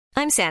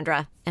I'm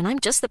Sandra, and I'm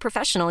just the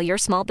professional your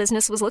small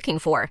business was looking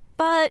for.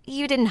 But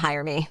you didn't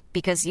hire me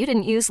because you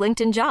didn't use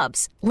LinkedIn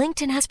Jobs.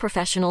 LinkedIn has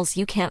professionals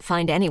you can't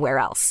find anywhere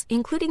else,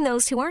 including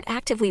those who aren't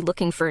actively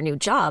looking for a new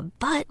job,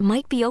 but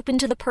might be open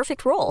to the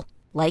perfect role,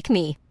 like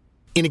me.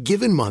 In a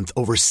given month,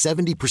 over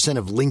 70%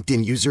 of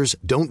LinkedIn users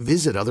don't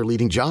visit other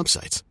leading job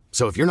sites.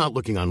 So if you're not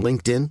looking on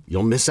LinkedIn,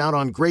 you'll miss out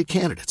on great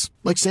candidates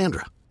like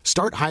Sandra.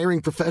 Start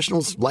hiring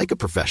professionals like a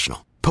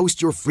professional.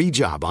 Post your free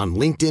job on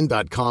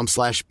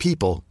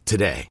linkedin.com/people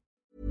today.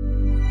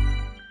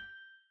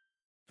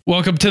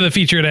 Welcome to the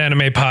Featured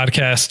Anime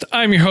Podcast.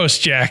 I'm your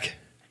host, Jack.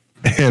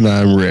 And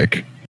I'm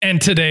Rick.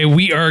 And today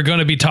we are going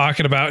to be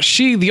talking about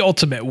She, the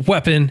Ultimate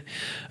Weapon.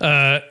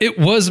 It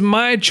was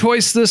my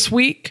choice this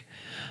week.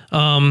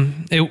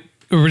 It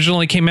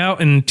originally came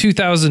out in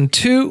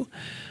 2002.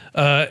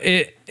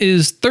 It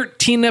is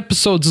 13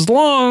 episodes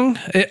long.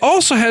 It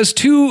also has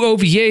 2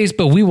 OVAs,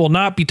 but we will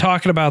not be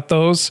talking about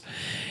those.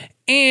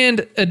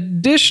 And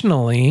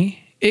additionally,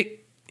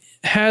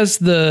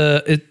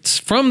 it's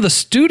from the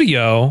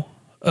studio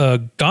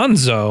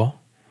Gonzo,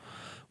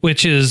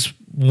 which is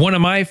one of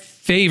my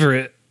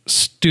favorite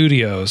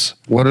studios.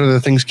 What other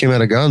things came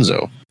out of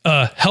Gonzo?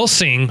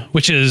 Hellsing,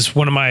 which is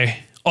one of my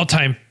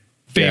all-time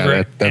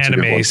favorite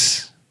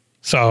animes.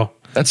 So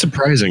that's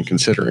surprising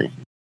considering.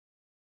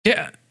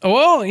 Yeah.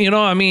 Well, you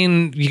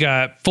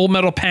got Full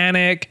Metal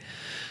Panic,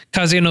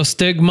 Kazuya no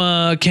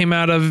Stigma came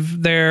out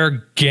of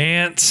there,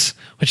 Gantz,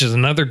 which is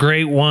another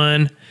great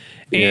one.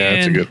 Yeah,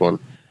 that's a good one.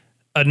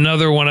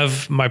 Another one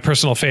of my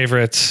personal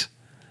favorites,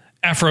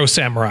 Afro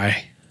Samurai.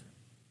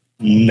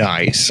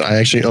 Nice. I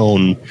actually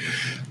own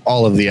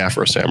all of the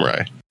Afro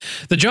Samurai.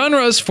 The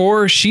genres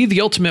for She,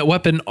 the Ultimate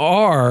Weapon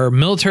are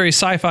military,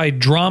 sci-fi,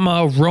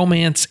 drama,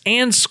 romance,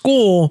 and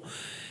school.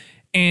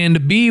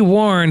 And be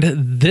warned,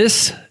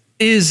 this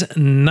is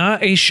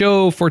not a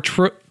show for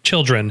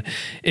children.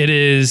 It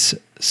is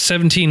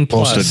 17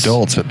 plus. Most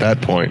adults at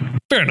that point.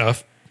 Fair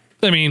enough.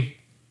 I mean,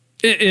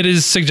 it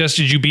is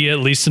suggested you be at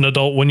least an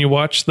adult when you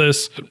watch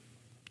this.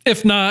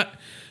 If not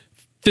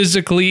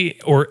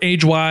physically or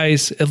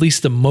age-wise, at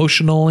least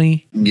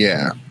emotionally.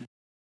 Yeah.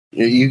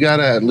 You got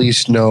to at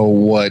least know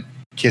what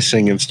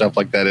kissing and stuff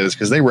like that is,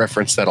 because they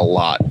reference that a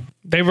lot.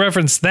 They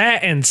reference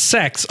that and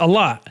sex a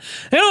lot.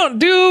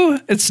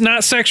 It's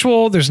not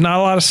sexual. There's not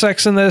a lot of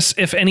sex in this,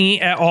 if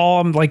any at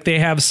all. Like, they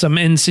have some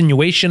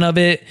insinuation of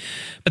it,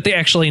 but they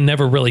actually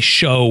never really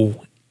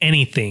show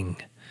anything.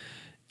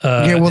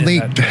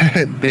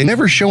 They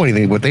never show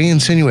anything, but they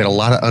insinuate a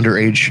lot of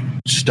underage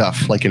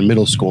stuff, like in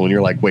middle school, and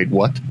you're like, wait,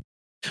 what?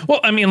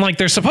 Well, I mean, like,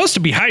 they're supposed to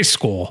be high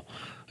school,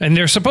 and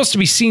they're supposed to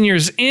be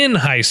seniors in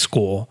high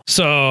school.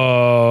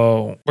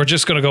 So we're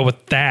just going to go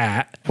with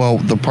that. Well,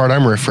 the part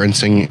I'm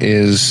referencing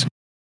is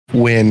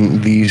when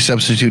the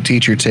substitute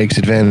teacher takes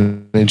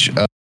advantage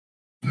of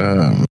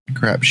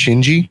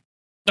Shinji.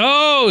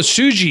 Oh,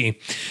 Suji.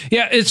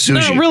 Yeah, it's Suji,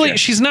 not really, yeah.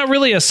 She's not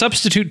really a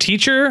substitute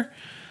teacher.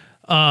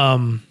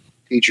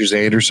 Teacher's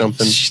aide or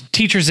something.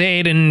 Teacher's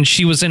aide, and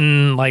she was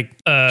in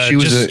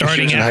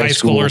starting at high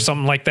school or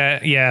something like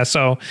that. Yeah,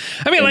 so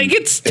I mean, like,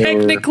 it's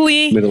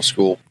technically middle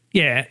school.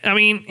 Yeah, I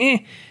mean,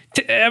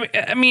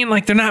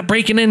 like, they're not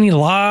breaking any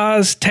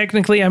laws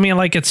technically. I mean,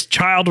 like, it's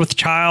child with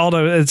child.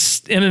 It's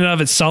in and of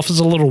itself is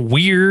a little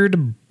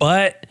weird,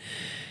 but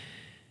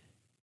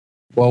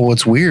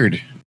what's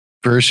weird,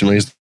 personally,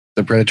 is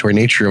the predatory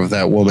nature of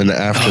that woman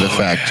after the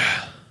fact.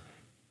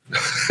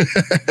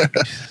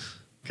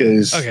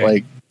 Because,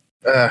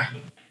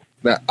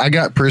 I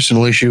got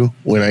personal issue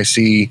when I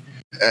see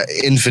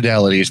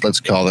infidelities, let's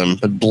call them,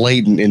 but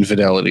blatant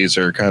infidelities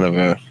are kind of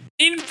a...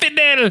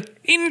 Infidel.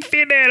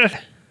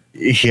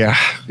 Yeah,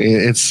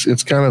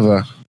 it's kind of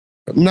a...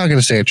 I'm not going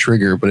to say a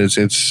trigger, but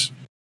it's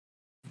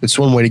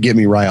one way to get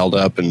me riled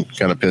up and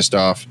kind of pissed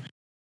off.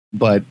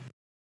 But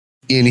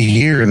in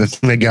here, the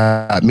thing that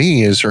got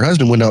me is her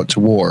husband went out to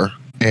war,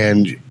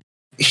 and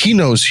he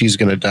knows he's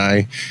going to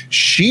die.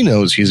 She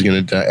knows he's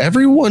going to die.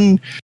 Everyone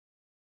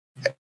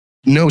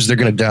knows they're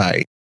going to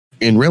die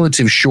in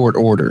relative short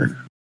order.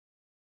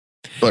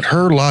 But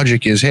her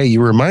logic is, hey,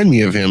 you remind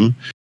me of him,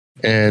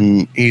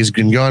 and he's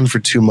been gone for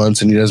 2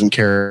 months, and he doesn't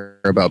care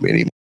about me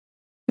anymore.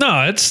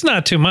 No, it's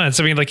not 2 months.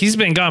 I mean, like, he's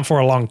been gone for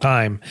a long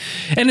time.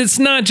 And it's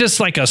not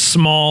just like a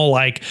small,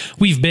 like,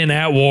 we've been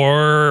at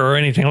war or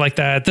anything like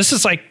that. This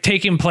is like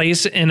taking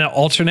place in an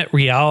alternate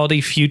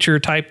reality future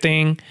type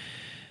thing.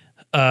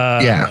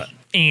 Yeah.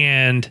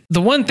 And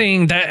the one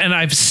thing that, and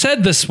I've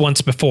said this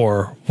once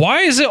before,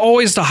 why is it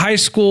always the high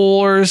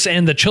schoolers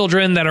and the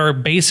children that are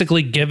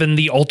basically given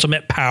the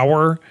ultimate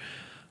power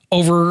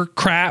over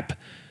crap?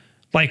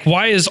 Like,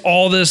 why is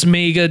all this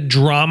mega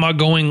drama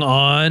going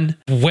on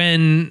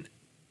when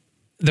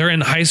they're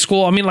in high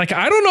school? I mean, like,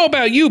 I don't know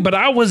about you, but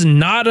I was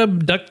not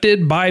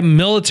abducted by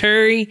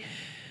military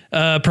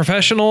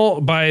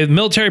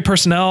military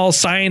personnel,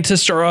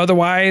 scientists or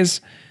otherwise,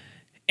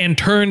 and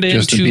turned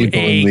Just into a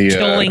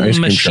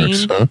killing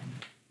machine. Trucks, huh?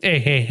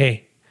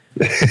 Hey.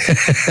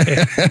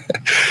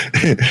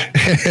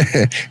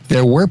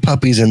 There were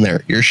puppies in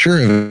there. You're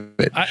sure of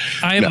it?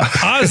 I'm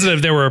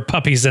positive there were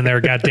puppies in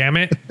there. God damn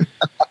it.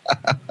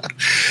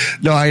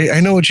 No, I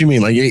know what you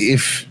mean. Like,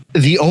 if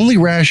the only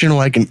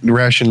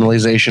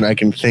rationalization I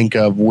can think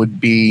of would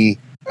be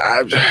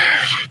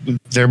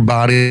their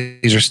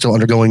bodies are still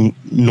undergoing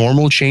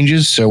normal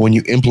changes. So when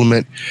you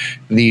implement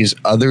these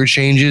other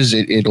changes,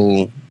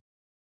 it'll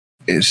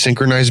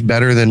synchronize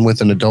better than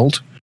with an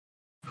adult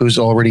who's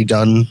already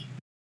done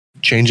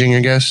changing, I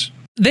guess.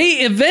 They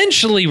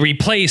eventually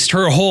replaced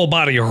her whole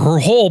body. Her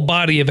whole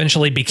body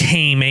eventually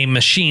became a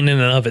machine in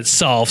and of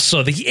itself.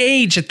 So the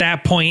age at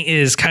that point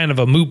is kind of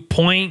a moot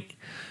point.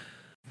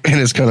 And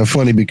it's kind of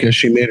funny because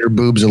she made her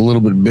boobs a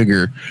little bit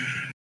bigger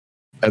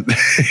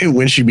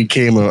when she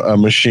became a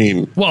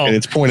machine. Well, and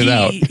it's pointed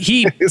out.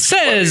 He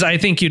says, funny. I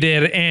think you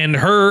did. And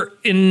her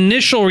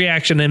initial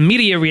reaction,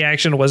 immediate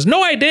reaction was,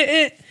 no, I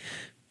didn't.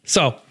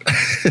 So,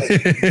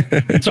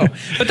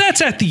 but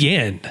that's at the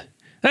end.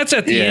 That's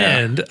at the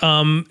end.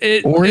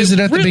 Or is it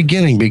at the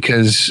beginning?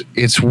 Because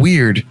it's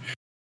weird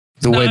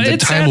the way the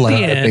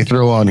timeline that they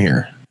throw on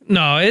here.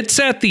 No, it's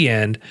at the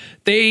end.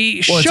 They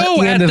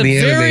show at the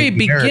very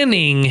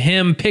beginning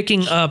him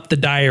picking up the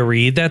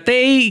diary that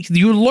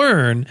you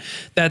learn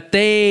that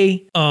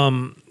they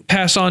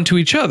pass on to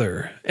each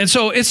other. And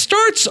so it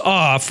starts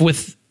off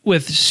with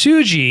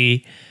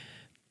Suji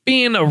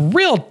being a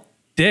real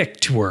dick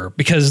to her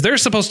because they're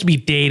supposed to be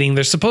dating.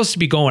 They're supposed to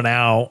be going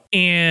out.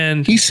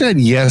 And he said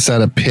yes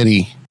out of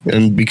pity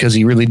and because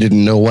he really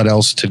didn't know what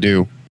else to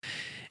do.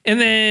 And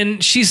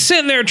then she's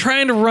sitting there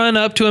trying to run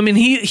up to him and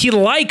he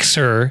likes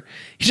her.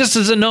 He just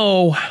doesn't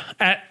know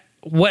at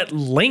what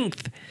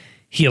length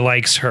he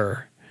likes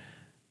her.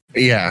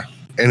 Yeah.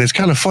 And it's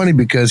kind of funny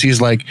because he's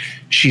like,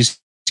 she's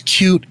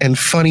cute and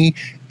funny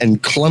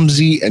and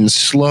clumsy and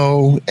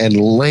slow and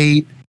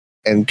late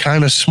and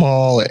kind of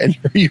small. And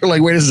you're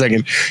like, wait a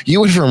second.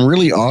 You went from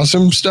really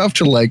awesome stuff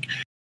to like,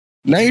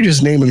 now you're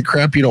just naming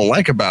crap you don't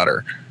like about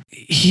her.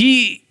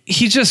 He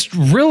just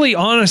really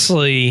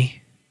honestly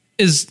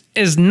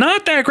is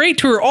not that great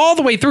to her all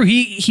the way through.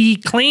 He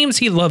claims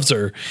he loves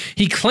her.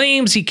 He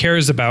claims he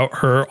cares about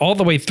her all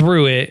the way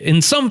through it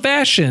in some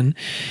fashion.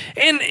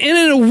 And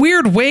in a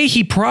weird way,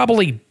 he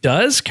probably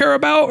does care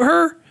about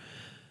her,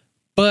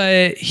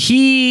 but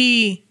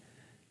he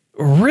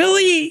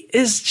really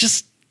is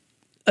just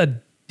a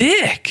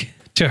dick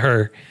to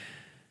her.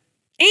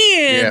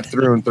 And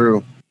through and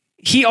through.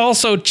 He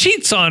also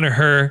cheats on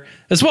her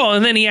as well.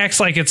 And then he acts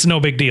like it's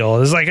no big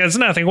deal. It's like, it's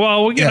nothing.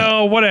 Well, you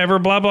know, whatever,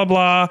 blah, blah,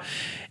 blah.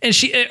 And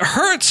it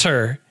hurts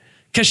her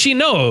because she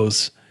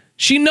knows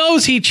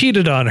he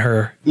cheated on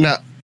her. Now,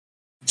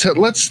 so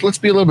let's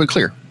be a little bit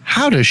clear.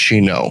 How does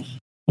she know?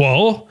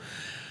 Well,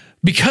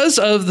 because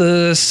of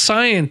the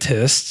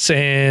scientists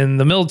and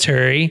the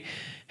military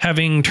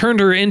having turned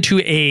her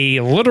into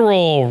a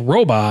literal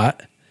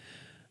robot.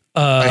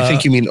 I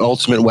think you mean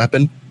ultimate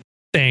weapon.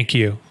 Thank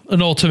you.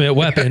 An ultimate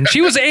weapon.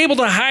 She was able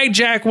to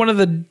hijack one of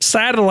the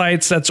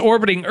satellites that's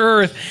orbiting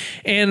Earth,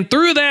 and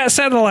through that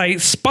satellite,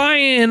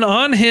 spying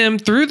on him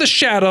through the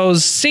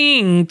shadows,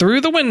 seeing through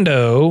the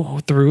window,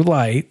 through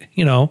light,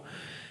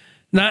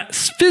 not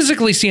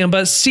physically see him,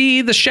 but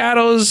see the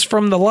shadows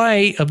from the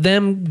light of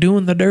them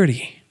doing the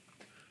dirty.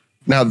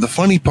 Now, the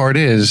funny part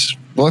is,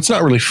 well, it's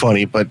not really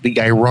funny, but the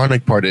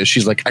ironic part is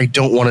she's like, I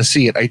don't want to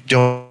see it. I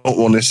don't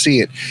want to see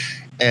it.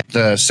 And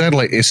the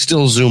satellite is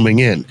still zooming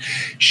in.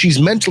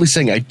 She's mentally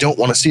saying, I don't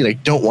want to see it. I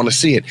don't want to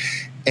see it.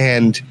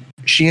 And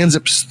she ends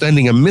up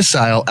sending a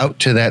missile out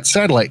to that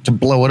satellite to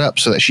blow it up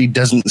so that she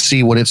doesn't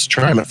see what it's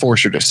trying to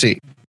force her to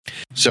see.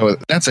 So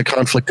that's a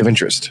conflict of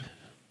interest.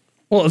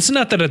 Well, it's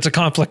not that it's a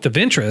conflict of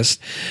interest.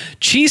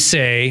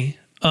 Chisei,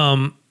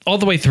 all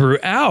the way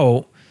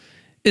throughout,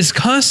 is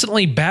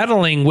constantly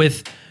battling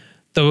with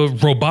the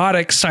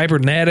robotic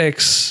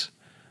cybernetics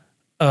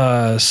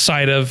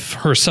side of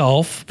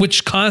herself,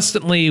 which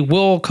constantly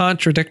will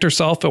contradict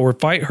herself or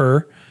fight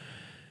her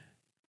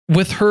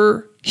with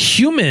her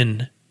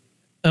human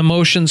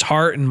emotions,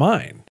 heart, and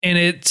mind.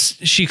 And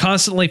she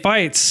constantly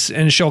fights,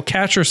 and she'll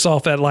catch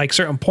herself at like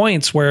certain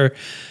points where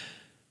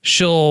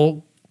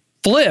she'll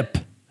flip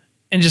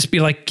and just be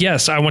like,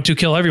 yes, I want to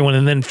kill everyone.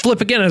 And then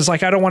flip again. It's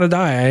like, I don't want to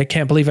die. I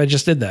can't believe I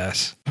just did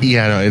this.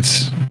 Yeah, no,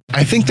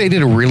 I think they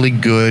did a really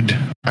good,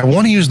 I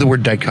want to use the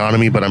word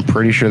dichotomy, but I'm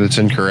pretty sure that's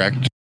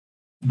incorrect.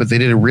 But they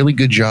did a really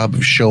good job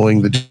of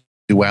showing the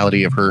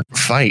duality of her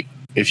fight,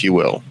 if you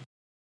will,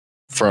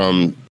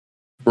 from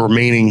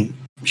remaining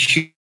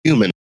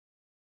human,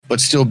 but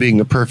still being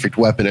the perfect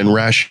weapon and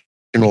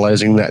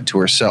rationalizing that to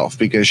herself,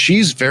 because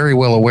she's very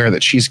well aware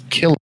that she's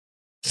killed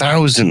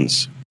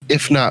thousands,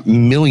 if not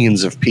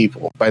millions of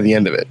people by the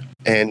end of it.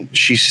 And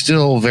she's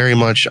still very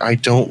much, I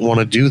don't want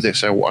to do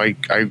this.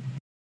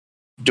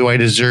 Do I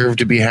deserve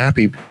to be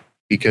happy?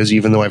 Because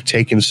even though I've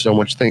taken so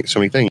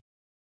many things.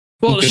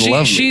 Well,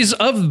 she's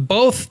of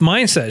both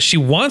mindsets. She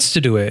wants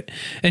to do it.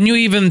 And you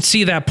even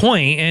see that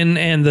point.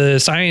 And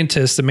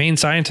the main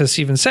scientist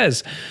even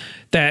says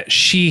that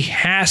she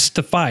has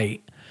to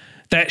fight,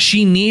 that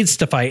she needs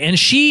to fight. And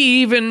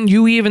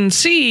you even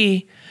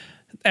see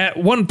at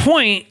one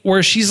point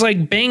where she's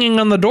like banging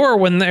on the door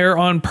when they're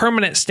on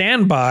permanent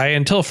standby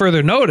until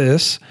further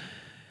notice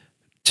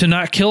to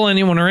not kill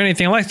anyone or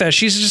anything like that.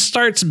 She just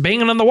starts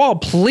banging on the wall.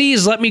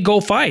 Please let me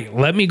go fight.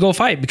 Let me go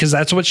fight, because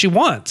that's what she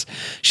wants.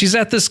 She's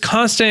at this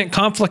constant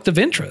conflict of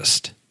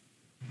interest.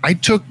 I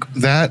took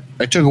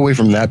away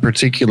from that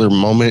particular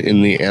moment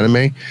in the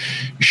anime.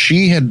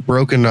 She had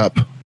broken up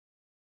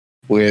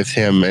with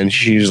him and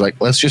she's like,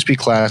 let's just be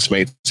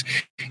classmates,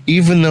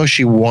 even though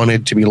she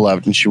wanted to be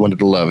loved and she wanted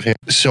to love him.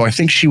 So I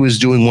think she was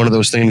doing one of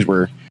those things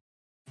where,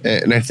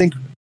 and I think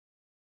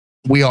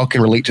we all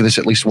can relate to this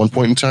at least one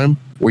point in time,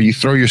 where you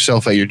throw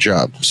yourself at your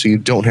job so you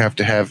don't have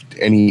to have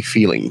any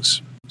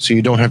feelings. So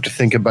you don't have to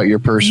think about your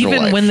personal life.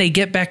 Even when they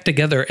get back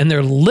together and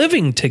they're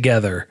living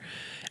together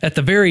at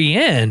the very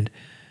end,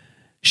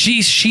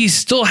 she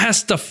still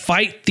has to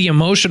fight the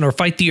emotion or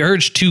fight the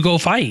urge to go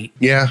fight.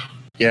 Yeah.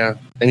 Yeah.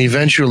 And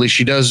eventually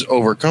she does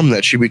overcome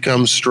that. She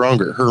becomes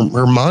stronger.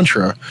 Her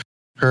mantra,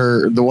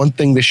 the one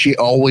thing that she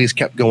always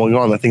kept going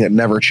on, the thing that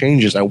never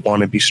changes, I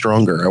want to be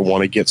stronger. I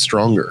want to get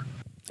stronger.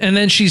 And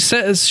then she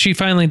says she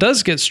finally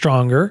does get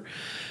stronger,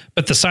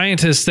 but the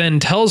scientist then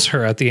tells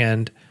her at the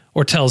end,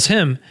 or tells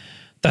him,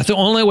 that the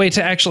only way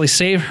to actually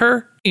save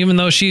her, even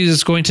though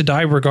she's going to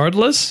die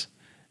regardless,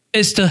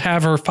 is to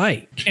have her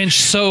fight. And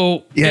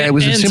so it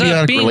was a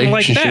symbiotic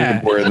relationship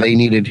like where they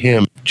needed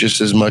him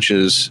just as much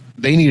as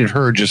they needed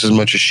her, just as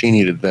much as she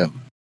needed them.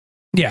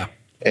 Yeah.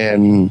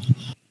 And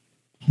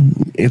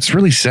it's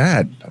really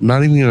sad. I'm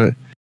not even going to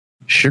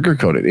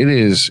sugarcoat it. It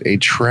is a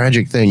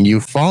tragic thing. You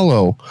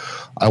follow,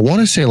 I want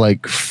to say,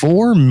 like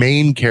 4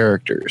 main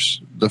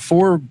characters, the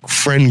 4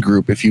 friend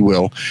group, if you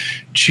will.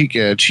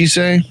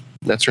 Chise,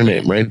 that's her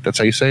name, right? That's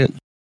how you say it?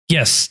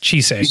 Yes,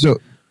 Chise. So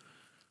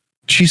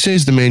Chise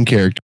is the main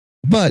character,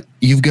 but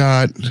you've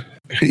got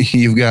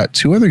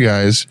 2 other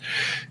guys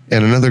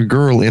and another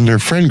girl in their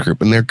friend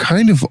group, and they're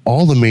kind of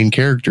all the main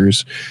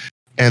characters.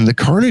 And the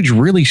carnage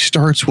really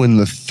starts when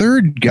the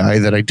 3rd guy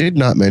that I did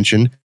not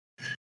mention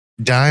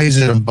dies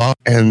in a bomb,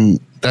 and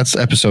that's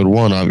episode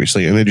 1,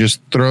 obviously, and it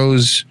just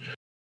throws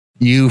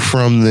you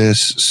from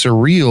this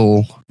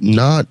surreal,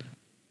 not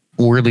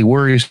really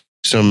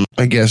worrisome,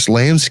 I guess,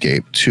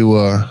 landscape to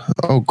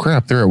oh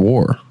crap, they're at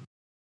war.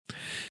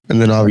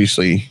 And then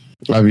obviously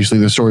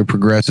the story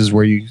progresses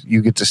where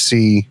you get to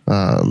see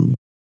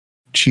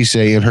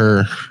Chise in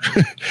her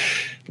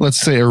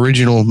let's say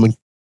original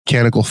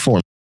mechanical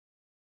form.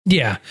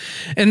 Yeah.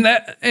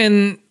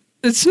 And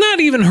it's not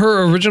even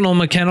her original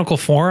mechanical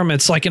form.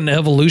 It's like an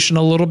evolution,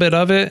 a little bit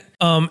of it.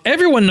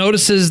 Everyone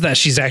notices that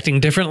she's acting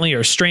differently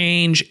or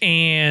strange.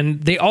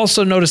 And they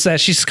also notice that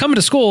she's coming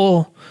to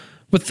school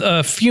with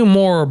a few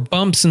more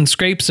bumps and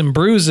scrapes and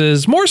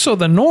bruises, more so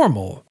than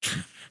normal.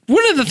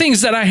 One of the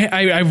things that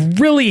I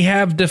really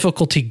have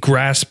difficulty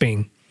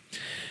grasping,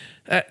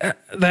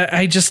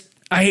 that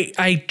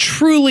I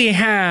truly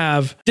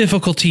have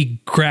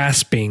difficulty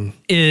grasping,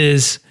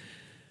 is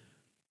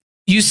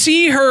you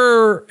see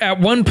her at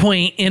one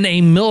point in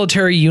a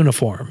military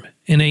uniform,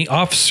 in a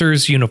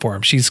officer's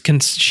uniform. She's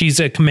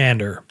a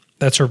commander.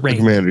 That's her rank.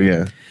 Commander,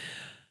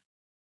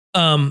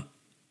 yeah.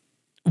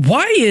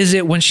 Why is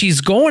it when she's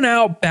going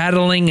out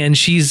battling and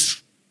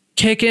she's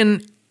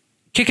kicking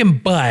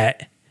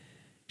butt,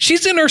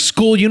 she's in her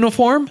school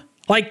uniform?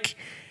 Like,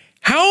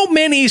 how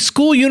many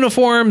school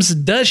uniforms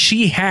does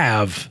she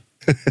have?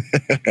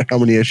 How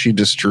many has she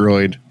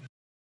destroyed?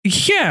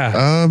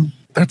 Yeah.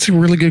 That's a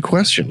really good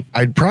question.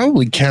 I'd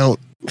probably count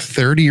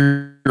 30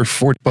 or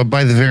 40, but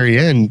by the very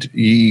end,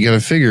 you got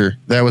to figure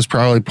that was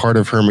probably part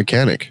of her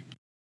mechanic.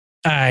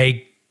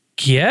 I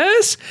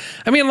guess.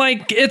 I mean,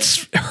 like,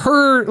 it's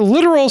her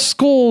literal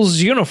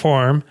school's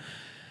uniform.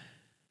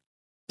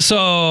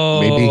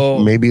 So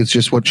maybe it's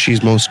just what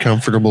she's most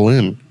comfortable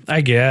in,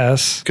 I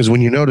guess. Because when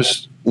you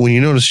notice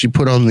she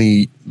put on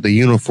the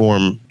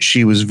uniform,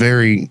 she was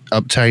very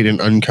uptight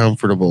and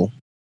uncomfortable.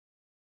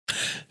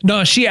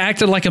 No, she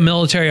acted like a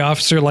military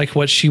officer, like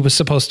what she was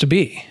supposed to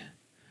be.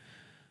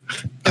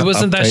 It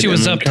wasn't that she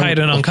was uptight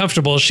and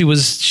uncomfortable. She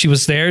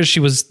was there. She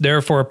was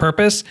there for a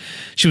purpose.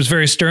 She was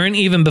very stern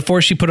even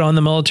before she put on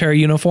the military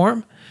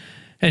uniform.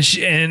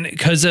 And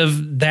because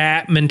of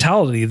that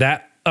mentality,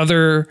 that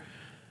other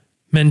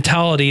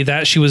mentality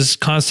that she was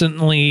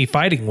constantly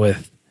fighting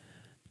with,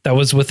 that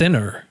was within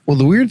her. Well,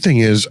 the weird thing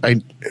is,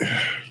 it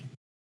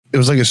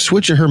was like a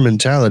switch of her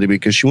mentality,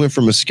 because she went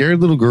from a scared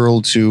little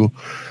girl to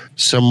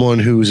someone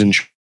who's in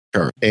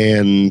charge.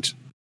 And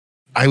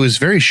I was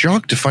very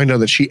shocked to find out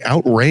that she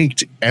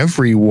outranked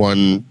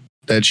everyone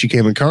that she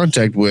came in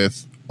contact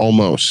with,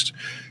 almost.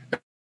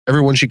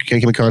 Everyone she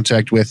came in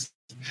contact with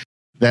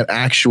that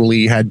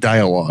actually had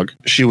dialogue,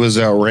 she was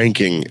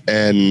outranking.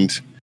 And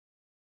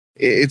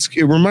it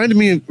reminded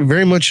me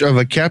very much of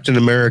a Captain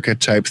America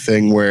type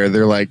thing, where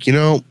they're like, you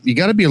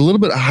got to be a little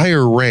bit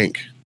higher rank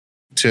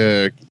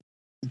to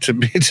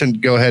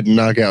go ahead and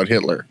knock out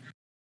Hitler.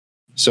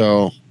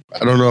 So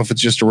I don't know if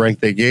it's just a rank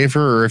they gave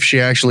her, or if she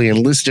actually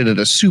enlisted at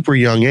a super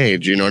young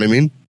age. You know what I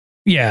mean?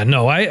 Yeah,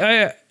 no,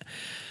 I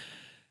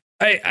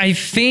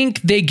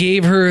think they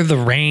gave her the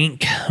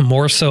rank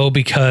more so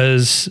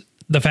because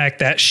the fact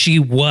that she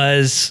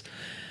was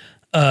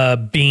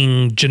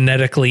being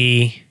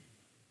genetically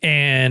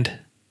and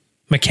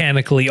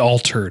mechanically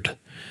altered.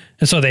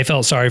 And so they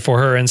felt sorry for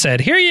her and said,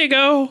 here you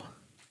go.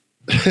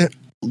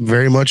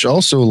 Very much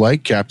also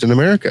like Captain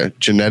America,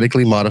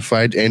 genetically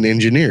modified and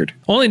engineered.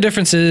 Only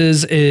difference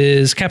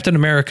is Captain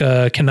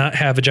America cannot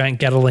have a giant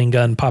Gatling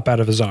gun pop out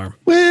of his arm.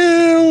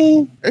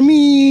 Well, I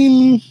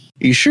mean,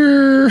 you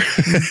sure?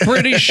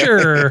 Pretty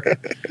sure.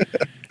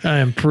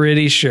 I'm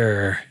pretty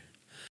sure.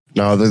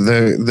 No,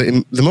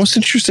 the most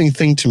interesting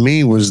thing to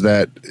me was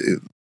that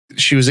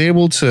she was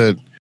able to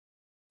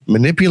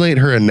manipulate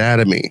her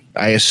anatomy,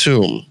 I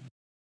assume,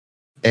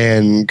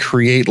 and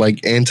create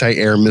like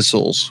anti-air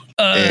missiles.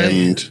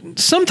 And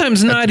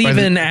sometimes not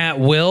even at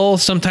will,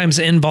 sometimes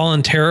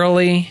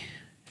involuntarily.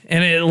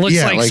 And it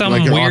looks like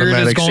something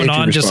weird is going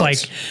on, just like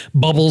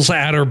bubbles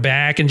at her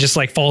back and just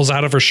like falls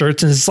out of her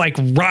shirts. And it's like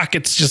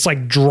rockets just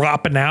like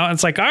dropping out.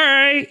 It's like, all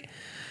right,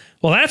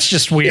 well, that's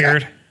just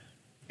weird. Yeah.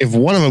 If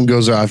one of them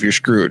goes off, you're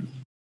screwed.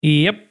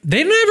 Yep.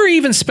 They never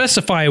even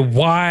specify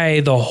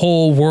why the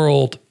whole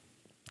world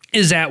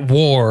is at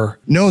war.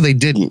 No, they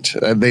didn't.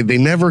 They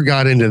never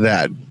got into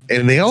that.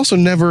 And they also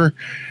never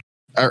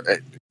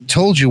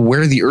told you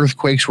where the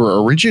earthquakes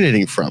were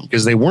originating from,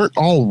 because they weren't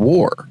all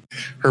war.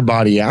 Her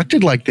body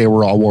acted like they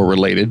were all war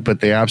related,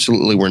 but they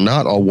absolutely were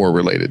not all war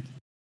related.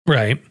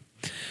 Right.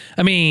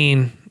 I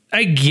mean,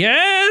 I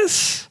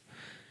guess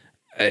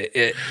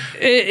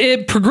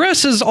it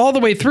progresses all the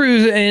way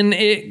through, and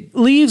it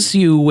leaves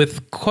you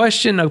with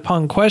question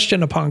upon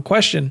question upon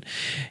question,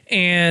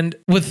 and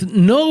with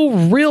no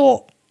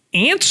real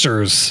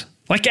answers,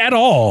 like at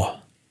all.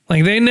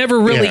 Like they never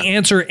really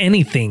answer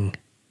anything.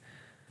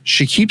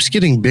 She keeps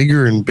getting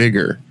bigger and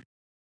bigger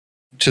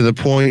to the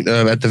point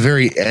of at the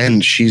very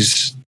end,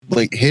 she's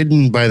like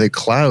hidden by the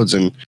clouds.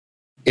 And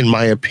in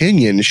my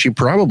opinion, she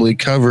probably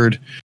covered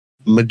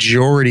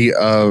majority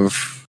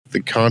of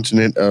the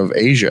continent of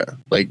Asia.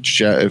 Like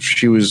if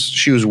she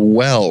was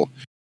well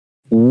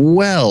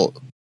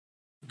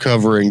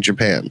covering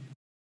Japan.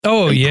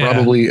 Oh, yeah.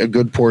 Probably a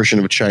good portion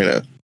of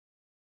China.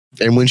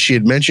 And when she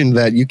had mentioned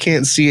that you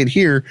can't see it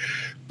here,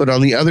 but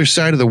on the other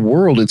side of the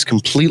world, it's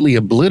completely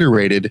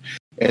obliterated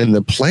and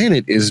the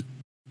planet is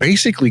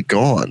basically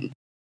gone.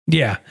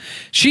 Yeah.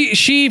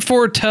 She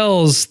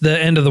foretells the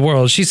end of the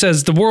world. She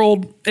says the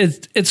world,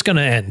 it's going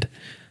to end.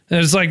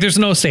 There's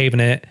no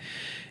saving it.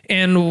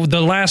 And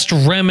the last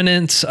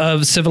remnants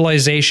of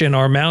civilization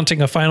are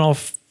mounting a final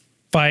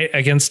fight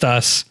against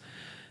us,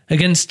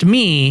 against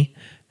me,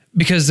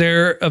 because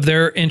they're of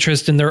their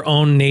interest in their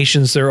own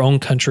nations, their own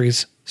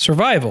countries'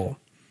 survival.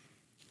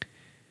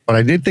 What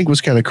I did think was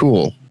kind of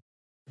cool,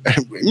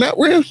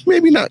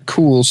 maybe not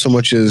cool so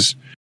much as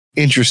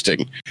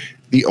interesting.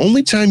 The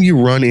only time you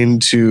run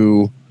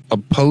into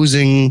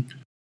opposing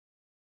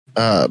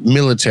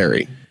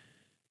military,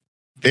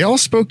 they all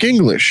spoke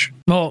English.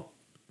 Well,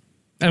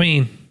 I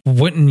mean,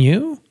 wouldn't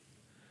you?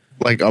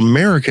 Like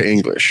America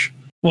English.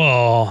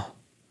 Well,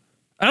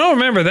 I don't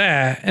remember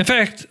that. In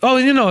fact,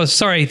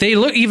 sorry, they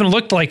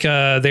looked like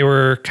they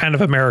were kind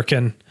of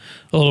American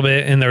a little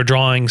bit in their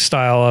drawing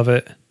style of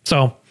it.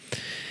 So,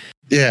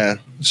 yeah.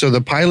 So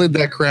the pilot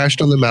that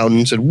crashed on the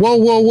mountain said, "Whoa,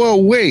 whoa, whoa,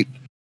 wait!"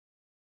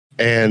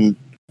 And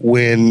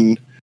when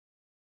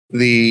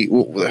the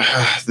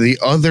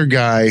other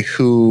guy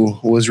who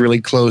was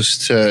really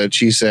close to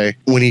Chisei,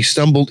 when he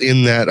stumbled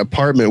in that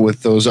apartment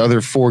with those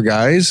other four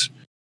guys,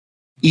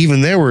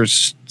 even they were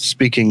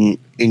speaking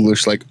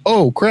English like,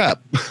 "Oh crap."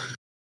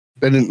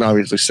 They didn't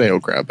obviously say "oh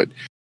crap," but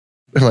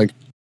they're like,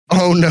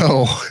 "Oh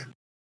no,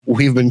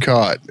 we've been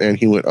caught." And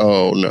he went,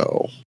 "Oh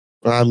no,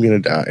 I'm gonna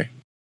die."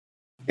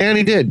 And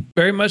he did.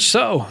 Very much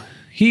so.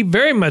 He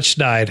very much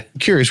died.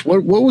 Curious,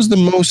 what was the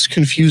most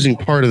confusing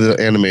part of the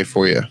anime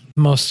for you?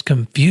 Most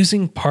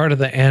confusing part of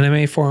the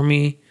anime for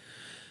me?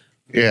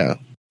 Yeah.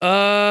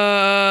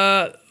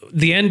 The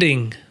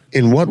ending.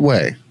 In what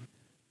way?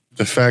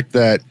 The fact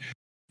that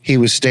he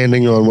was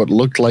standing on what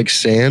looked like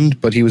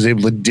sand, but he was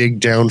able to dig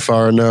down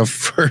far enough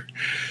for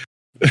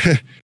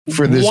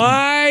this.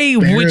 Why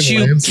would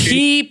you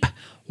keep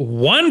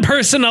one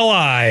person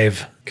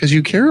alive? Because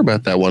you care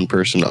about that one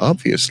person,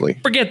 obviously.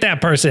 Forget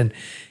that person.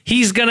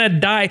 He's gonna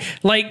die.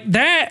 Like,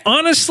 that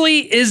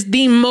honestly is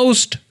the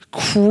most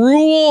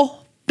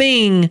cruel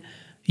thing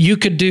you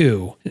could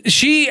do.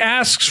 She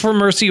asks for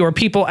mercy, or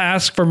people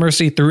ask for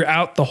mercy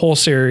throughout the whole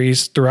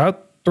series,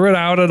 throughout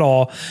it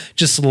all.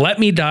 Just let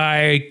me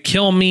die,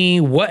 kill me,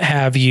 what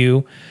have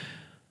you.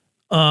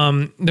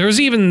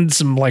 There's even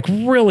some like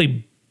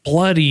really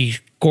bloody,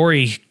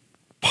 gory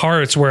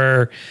parts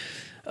where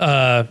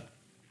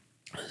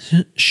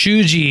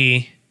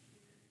Shuji,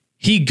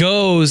 he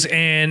goes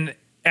and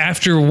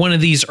after one of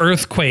these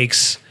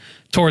earthquakes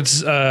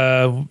towards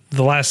the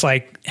last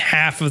like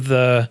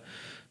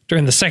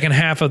during the second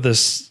half of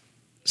this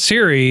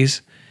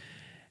series,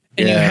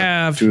 and you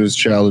have to his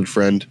childhood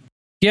friend.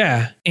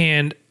 Yeah,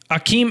 and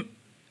Akimi,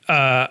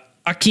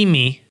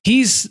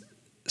 he's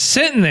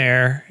sitting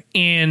there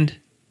and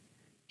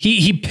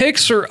he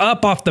picks her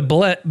up off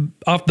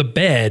the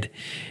bed,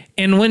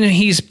 and when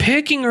he's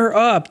picking her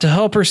up to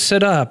help her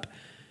sit up,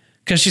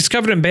 because she's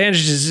covered in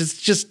bandages,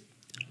 it's just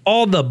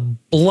all the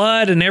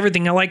blood and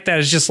everything like that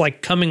is just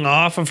like coming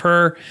off of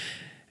her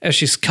as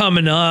she's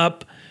coming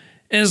up.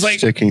 And it's like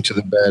sticking to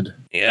the bed.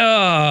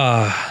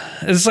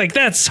 It's like,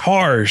 that's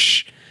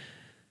harsh.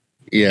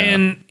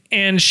 Yeah.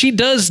 And she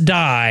does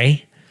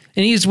die,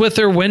 and he's with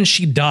her when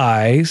she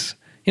dies,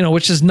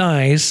 which is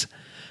nice.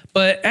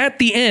 But at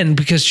the end,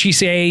 because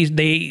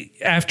Chisei,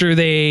 after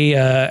Chisei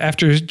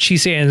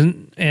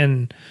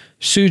and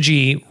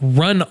Suji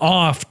run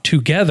off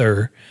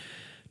together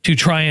to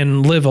try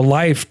and live a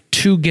life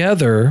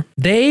together,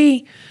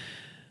 they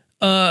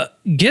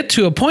get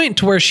to a point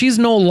to where she's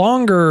no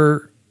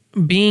longer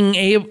being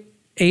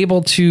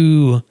able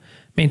to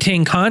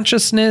maintain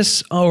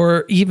consciousness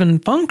or even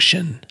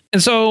function.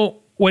 And so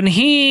when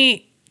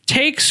he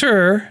takes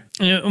her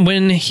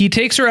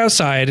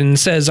outside and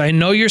says, I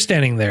know you're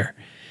standing there,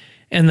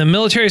 and the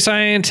military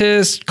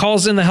scientist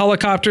calls in the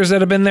helicopters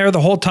that have been there the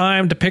whole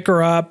time to pick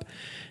her up,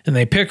 and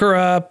they pick her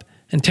up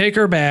and take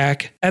her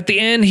back. At the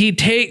end,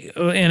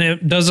 and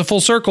it does a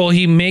full circle.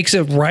 He makes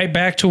it right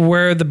back to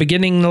where the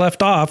beginning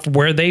left off,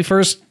 where they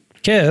first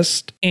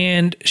kissed.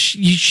 And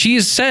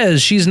she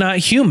says she's not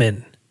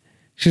human.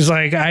 She's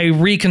like, I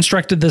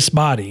reconstructed this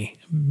body.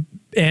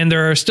 And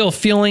there are still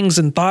feelings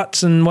and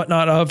thoughts and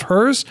whatnot of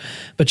hers,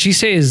 but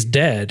Chisei is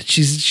dead.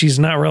 She's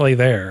not really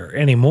there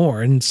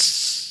anymore in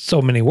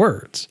so many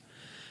words.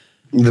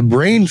 The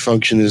brain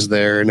function is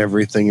there and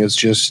everything. It's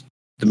just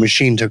the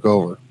machine took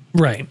over.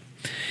 Right.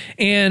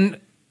 And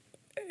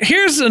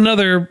here's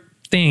another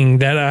thing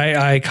that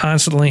I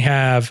constantly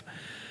have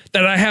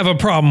that I have a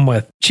problem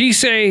with.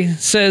 Chisei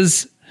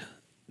says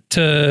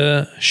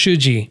to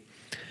Shuji,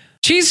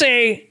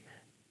 Chisei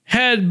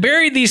had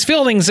buried these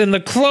feelings, and the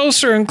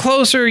closer and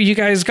closer you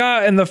guys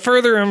got, and the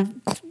further and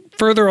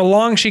further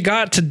along she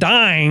got to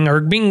dying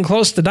or being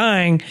close to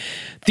dying,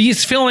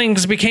 these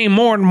feelings became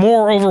more and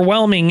more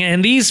overwhelming.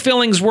 And these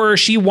feelings were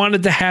she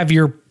wanted to have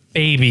your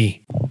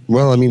baby.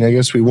 Well, I mean, I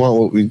guess we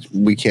want what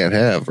we can't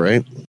have,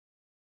 right?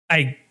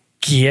 I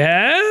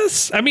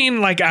guess. I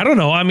mean, like, I don't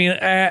know. I mean,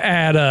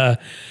 at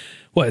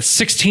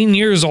 16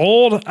 years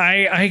old,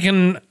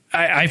 I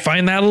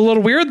find that a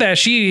little weird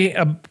that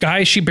a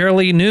guy she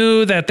barely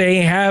knew, that they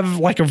have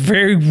like a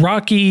very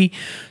rocky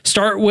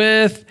start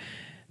with,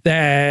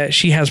 that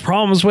she has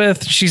problems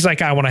with. She's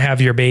like, I want to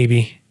have your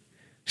baby.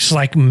 She's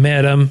like,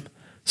 met him,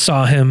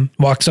 saw him,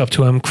 walks up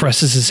to him,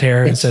 caresses his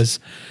hair and says,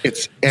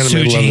 it's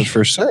anime love at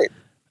first sight.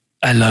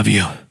 I love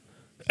you.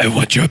 I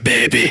want your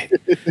baby.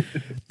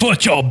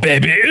 Put your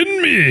baby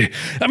in me.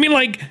 I mean,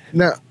 like,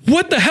 now,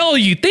 what the hell are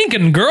you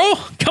thinking, girl?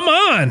 Come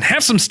on,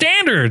 have some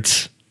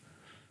standards.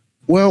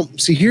 Well,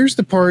 see, here's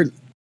the part.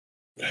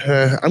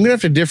 I'm going to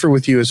have to differ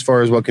with you as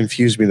far as what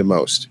confused me the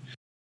most.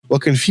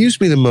 What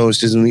confused me the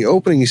most is in the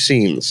opening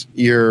scenes,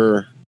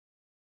 the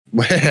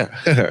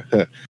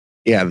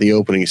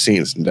opening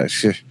scenes.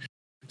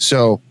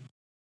 So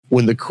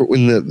when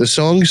the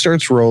song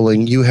starts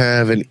rolling, you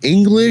have an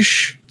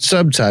English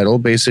subtitle,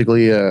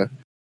 basically,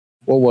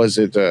 what was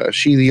it?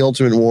 She, the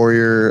Ultimate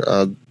Warrior,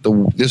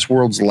 this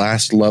world's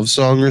last love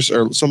song or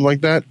something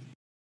like that.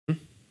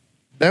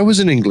 That was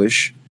in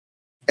English.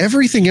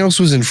 Everything else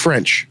was in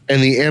French,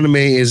 and the anime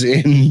is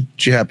in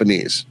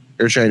Japanese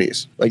or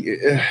Chinese. Like,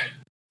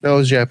 no, it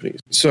was Japanese.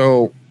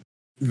 So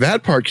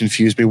that part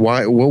confused me.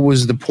 What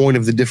was the point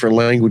of the different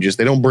languages?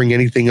 They don't bring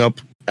anything up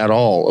at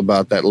all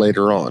about that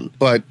later on.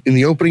 But in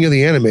the opening of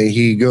the anime,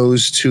 he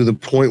goes to the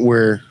point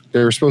where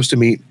they're supposed to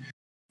meet.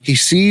 He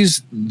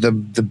sees the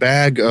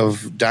bag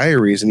of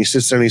diaries, and he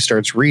sits down and he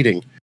starts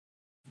reading.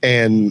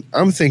 And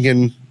I'm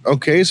thinking,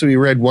 okay, so he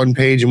read one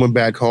page and went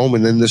back home,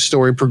 and then the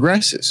story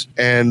progresses.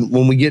 And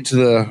when we get to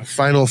the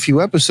final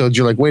few episodes,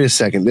 you're like, wait a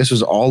second, this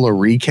was all a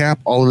recap?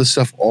 All of this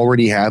stuff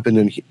already happened,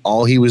 and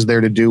all he was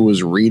there to do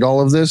was read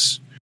all of this?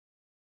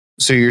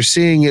 So you're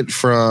seeing it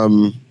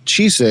from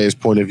Chisei's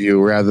point of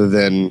view rather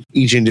than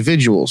each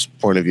individual's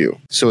point of view.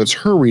 So it's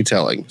her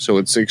retelling. So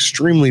it's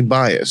extremely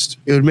biased.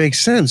 It would make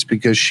sense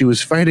because she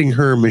was fighting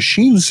her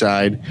machine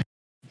side,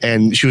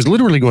 and she was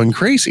literally going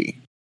crazy,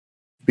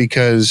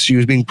 because she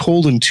was being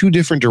pulled in two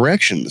different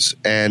directions,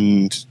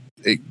 and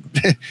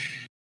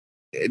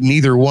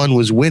neither one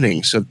was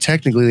winning. So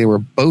technically they were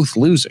both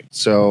losing.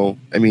 So,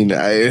 I mean,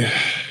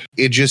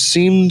 it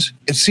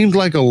seemed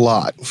like a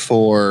lot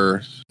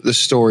for the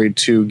story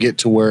to get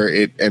to where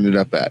it ended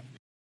up at.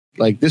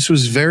 Like, this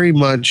was very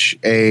much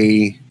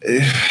a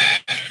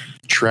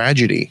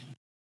tragedy.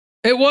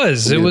 It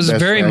was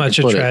very much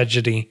a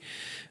tragedy.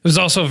 It was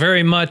also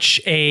very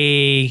much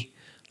a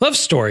love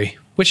story,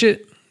 which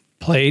it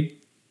played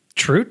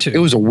true to. It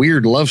was a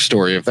weird love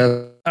story. If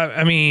that,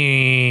 I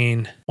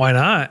mean, why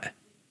not?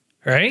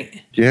 Right?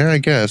 Yeah, I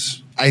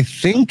guess. I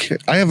think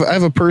I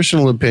have a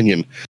personal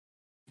opinion.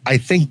 I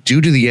think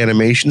due to the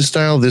animation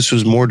style, this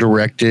was more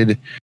directed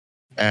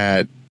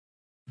at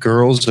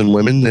girls and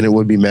women than it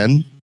would be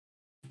men.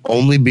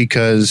 Only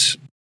because,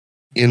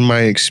 in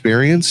my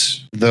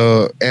experience,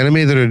 the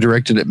anime that are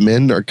directed at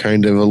men are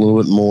kind of a little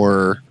bit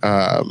more.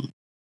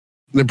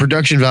 The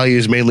production value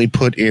is mainly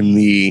put in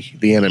the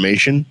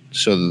animation,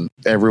 so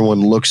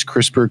everyone looks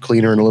crisper,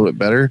 cleaner, and a little bit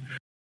better.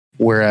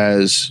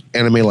 Whereas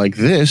anime like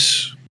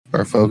this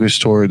are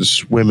focused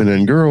towards women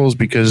and girls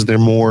because they're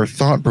more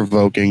thought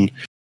provoking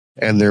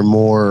and they're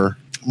more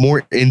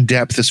in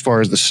depth as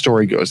far as the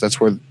story goes. That's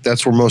where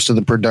most of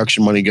the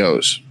production money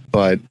goes.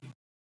 But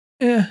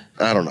I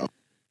don't know.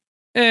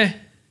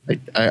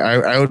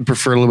 I would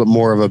prefer a little bit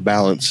more of a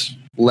balance,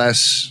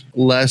 less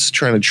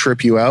trying to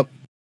trip you up,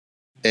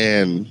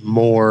 and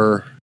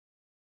more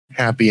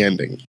happy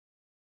ending.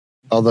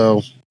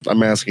 Although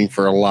I'm asking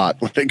for a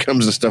lot when it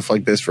comes to stuff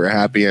like this for a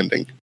happy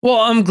ending. Well,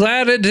 I'm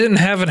glad it didn't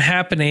have a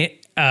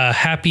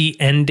happy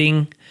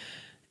ending.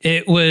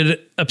 It would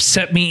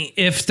upset me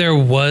if there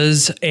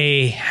was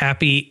a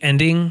happy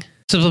ending,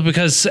 simply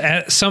because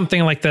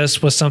something like this,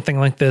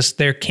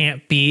 there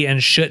can't be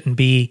and shouldn't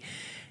be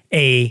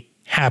a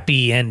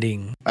happy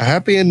ending. A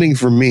happy ending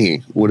for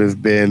me would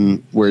have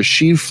been where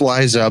she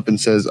flies up and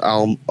says,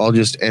 I'll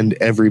just end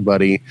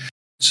everybody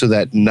so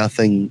that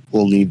nothing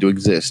will need to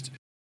exist.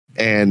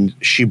 And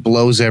she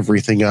blows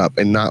everything up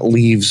and not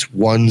leaves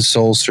one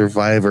sole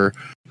survivor,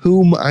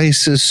 whom I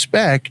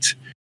suspect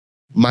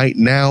might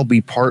now be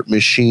part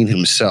machine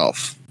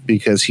himself,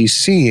 because he's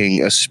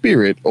seeing a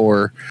spirit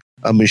or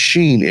a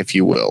machine, if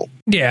you will,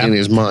 in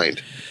his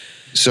mind.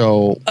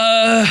 So,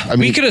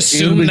 we could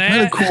assume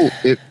that. Cool.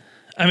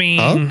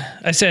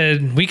 I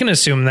said we can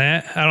assume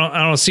that.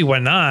 I don't see why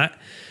not.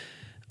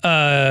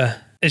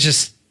 It's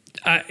just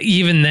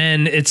even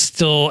then, it's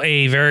still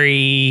a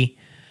very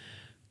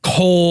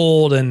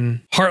cold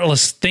and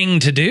heartless thing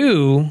to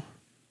do.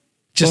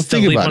 Just to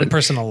leave one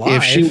person alive.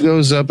 If she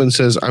goes up and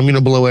says, I'm going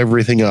to blow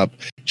everything up,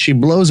 she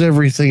blows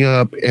everything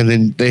up, and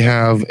then they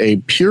have a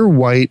pure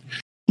white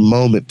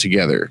moment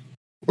together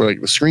where like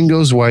the screen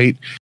goes white,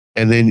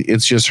 and then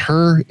it's just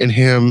her and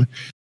him,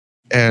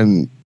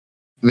 and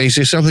they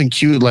say something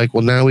cute like,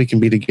 well, now we can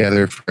be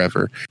together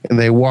forever. And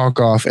they walk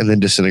off and then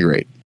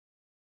disintegrate.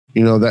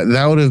 You know,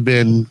 that would have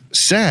been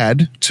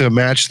sad to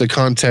match the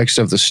context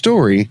of the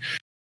story,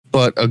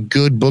 but a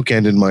good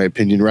bookend, in my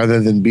opinion, rather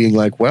than being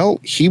like, well,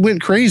 he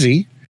went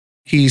crazy.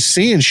 He's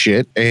seeing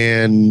shit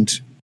and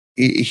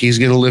he's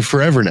going to live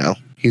forever now.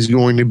 He's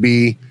going to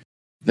be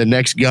the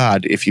next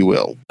god, if you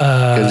will.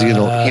 Because,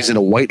 he's in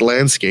a white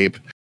landscape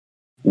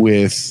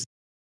with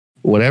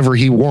whatever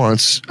he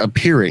wants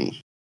appearing.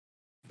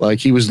 Like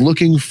he was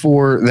looking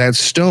for that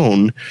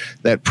stone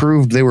that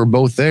proved they were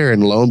both there.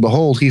 And lo and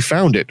behold, he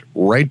found it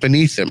right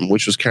beneath him,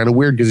 which was kind of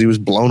weird because he was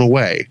blown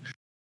away.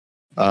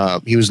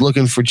 He was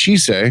looking for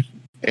Chise,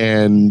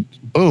 and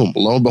boom,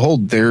 lo and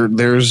behold,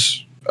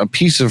 there's a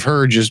piece of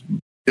her just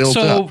built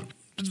up.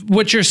 So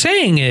what you're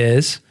saying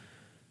is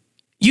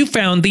you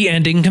found the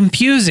ending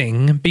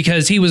confusing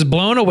because he was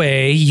blown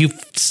away.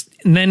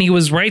 And then he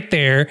was right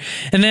there,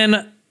 and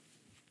then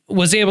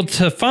was able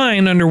to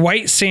find under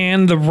white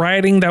sand the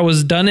writing that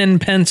was done in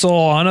pencil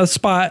on a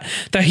spot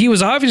that he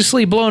was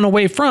obviously blown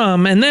away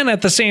from, and then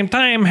at the same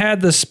time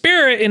had the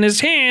spirit in his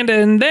hand,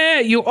 and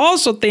that you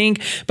also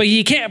think, but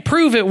you can't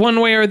prove it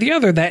one way or the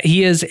other, that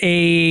he is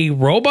a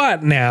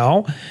robot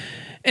now,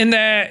 and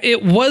that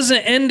it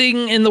wasn't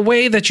ending in the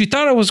way that you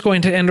thought it was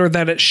going to end or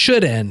that it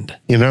should end.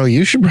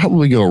 You should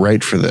probably go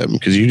right for them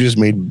because you just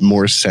made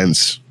more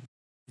sense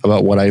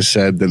about what I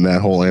said than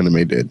that whole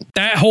anime did.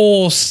 That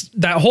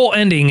whole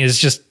ending is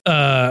just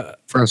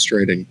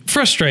frustrating.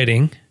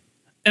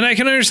 And I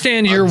can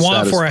understand your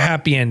want for a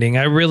happy ending.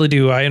 I really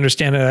do. I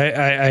understand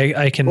it.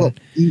 I can. Well,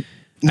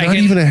 not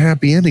even a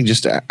happy ending,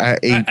 just a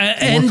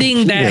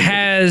ending that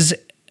has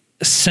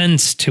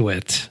sense to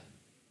it.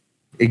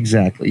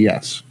 Exactly.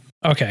 Yes.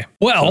 Okay.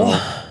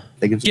 Well,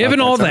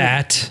 given all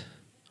that,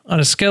 on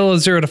a scale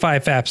of 0 to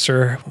 5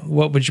 Fapster,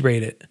 what would you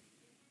rate it?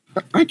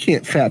 I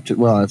can't fapt it.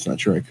 Well, that's not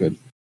true. I could.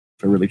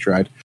 I really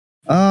tried.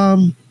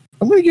 I'm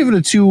going to give it a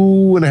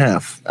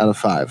 2.5 out of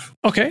 5.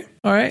 Okay.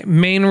 All right.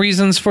 Main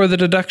reasons for the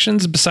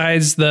deductions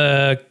besides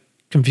the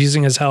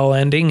confusing as hell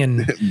ending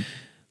and.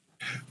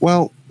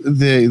 Well,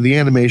 the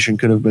animation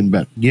could have been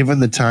better. Given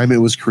the time it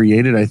was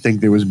created, I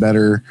think there was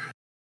better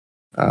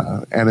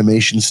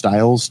animation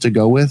styles to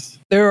go with.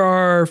 There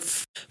are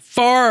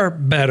far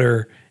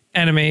better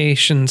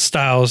animation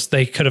styles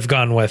they could have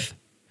gone with.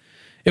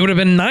 It would have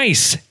been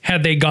nice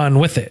had they gone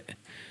with it.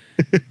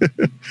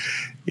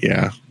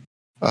 Yeah.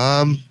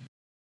 And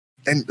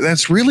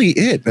that's really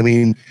it. I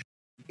mean,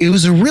 it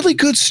was a really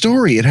good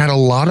story. It had a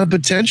lot of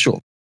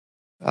potential.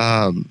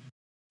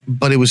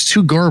 But it was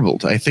too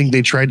garbled. I think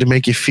they tried to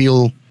make you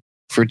feel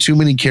for too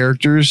many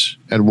characters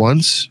at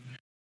once.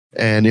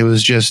 And it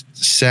was just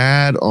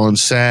sad on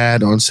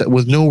sad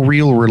with no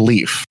real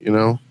relief,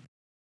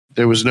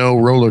 There was no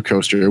roller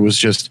coaster. It was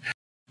just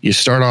you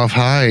start off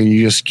high and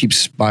you just keep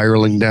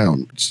spiraling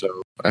down.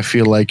 So I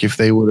feel like if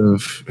they would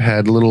have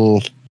had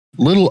little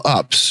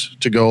ups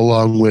to go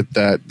along with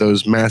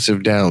those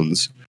massive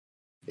downs,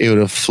 it would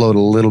have flowed a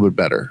little bit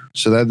better.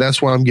 So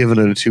that's why I'm giving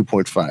it a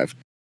 2.5.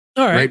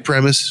 All right. Great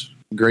premise,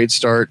 great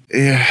start.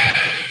 Yeah,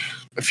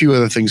 a few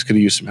other things could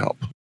have used some help.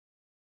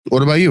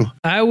 What about you?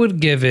 I would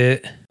give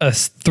it a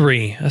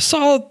 3, a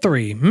solid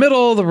 3,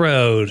 middle of the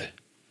road.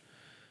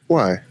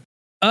 Why?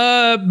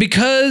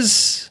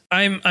 Because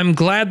I'm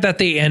glad that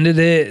they ended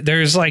it.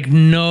 There's like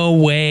no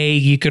way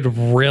you could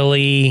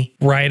really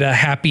write a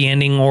happy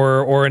ending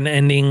or an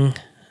ending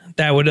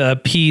that would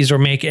appease or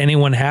make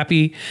anyone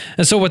happy.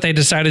 And so what they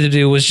decided to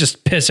do was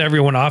just piss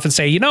everyone off and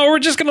say, you know, we're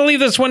just going to leave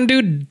this one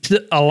dude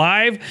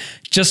alive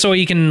just so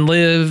he can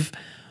live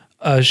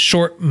a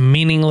short,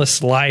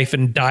 meaningless life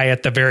and die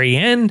at the very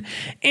end.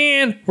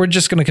 And we're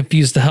just going to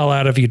confuse the hell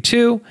out of you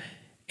too.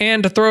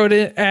 And to throw it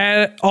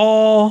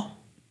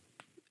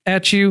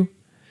at you.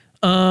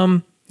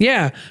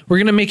 Yeah, we're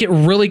going to make it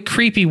really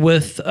creepy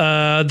with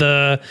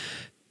the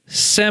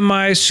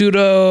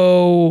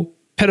semi-pseudo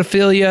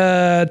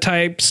pedophilia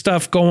type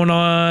stuff going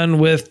on,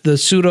 with the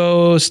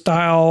pseudo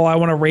style I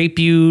want to rape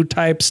you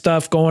type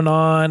stuff going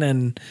on,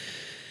 and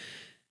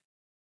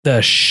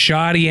the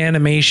shoddy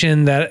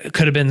animation that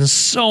could have been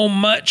so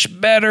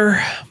much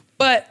better,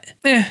 but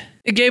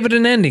it gave it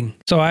an ending.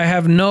 So I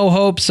have no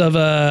hopes of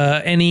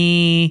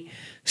any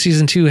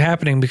season 2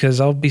 happening,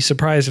 because I'll be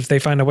surprised if they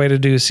find a way to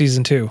do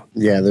season 2.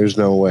 Yeah, there's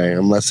no way,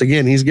 unless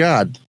again he's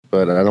God,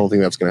 but I don't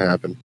think that's going to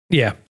happen.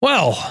 Yeah.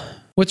 Well,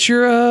 what's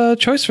your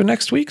choice for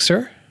next week,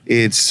 sir?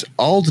 It's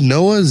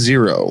Aldnoah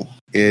Zero.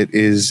 It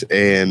is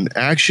an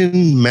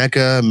action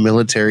mecha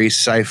military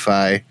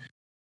sci-fi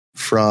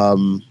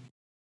from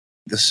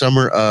the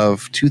summer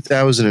of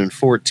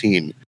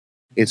 2014.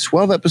 It's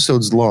 12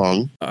 episodes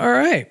long. All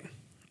right.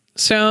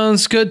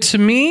 Sounds good to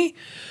me.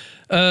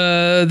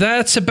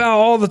 That's about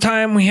all the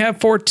time we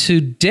have for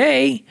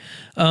today.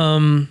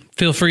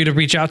 Feel free to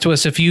reach out to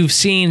us if you've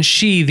seen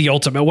She, the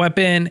Ultimate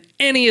Weapon,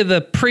 any of the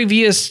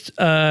previous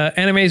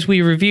animes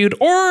we reviewed,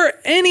 or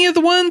any of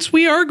the ones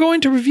we are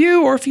going to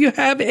review, or if you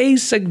have a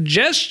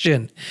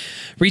suggestion,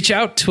 reach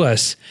out to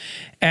us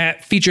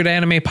at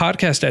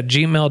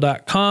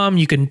featuredanimepodcast@gmail.com.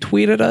 You can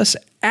tweet at us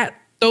at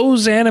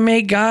Those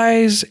Anime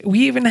Guys. We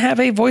even have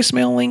a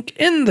voicemail link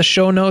in the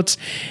show notes.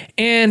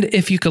 And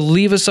if you could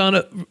leave us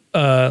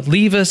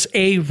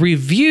a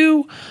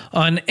review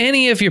on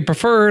any of your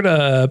preferred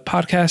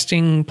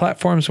podcasting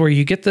platforms where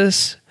you get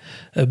this,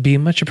 it'd be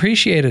much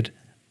appreciated.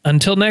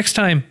 Until next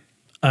time,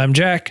 I'm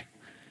Jack.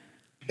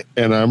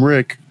 And I'm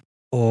Rick.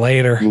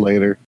 Later.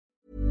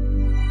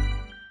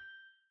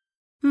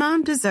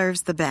 Mom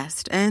deserves the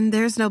best, and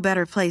there's no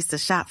better place to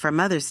shop for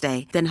Mother's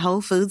Day than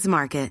Whole Foods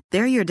Market.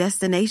 They're your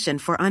destination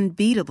for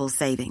unbeatable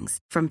savings,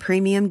 from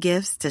premium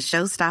gifts to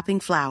show-stopping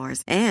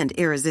flowers and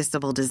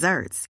irresistible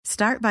desserts.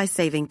 Start by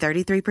saving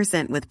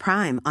 33% with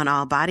Prime on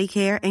all body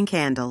care and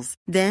candles.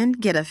 Then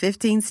get a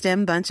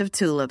 15-stem bunch of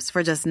tulips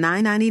for just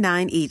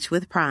 $9.99 each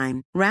with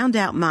Prime. Round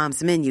out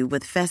Mom's menu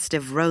with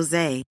festive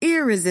rosé,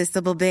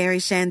 irresistible berry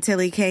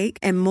chantilly cake,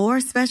 and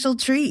more special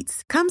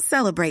treats. Come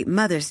celebrate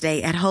Mother's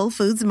Day at Whole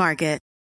Foods Market.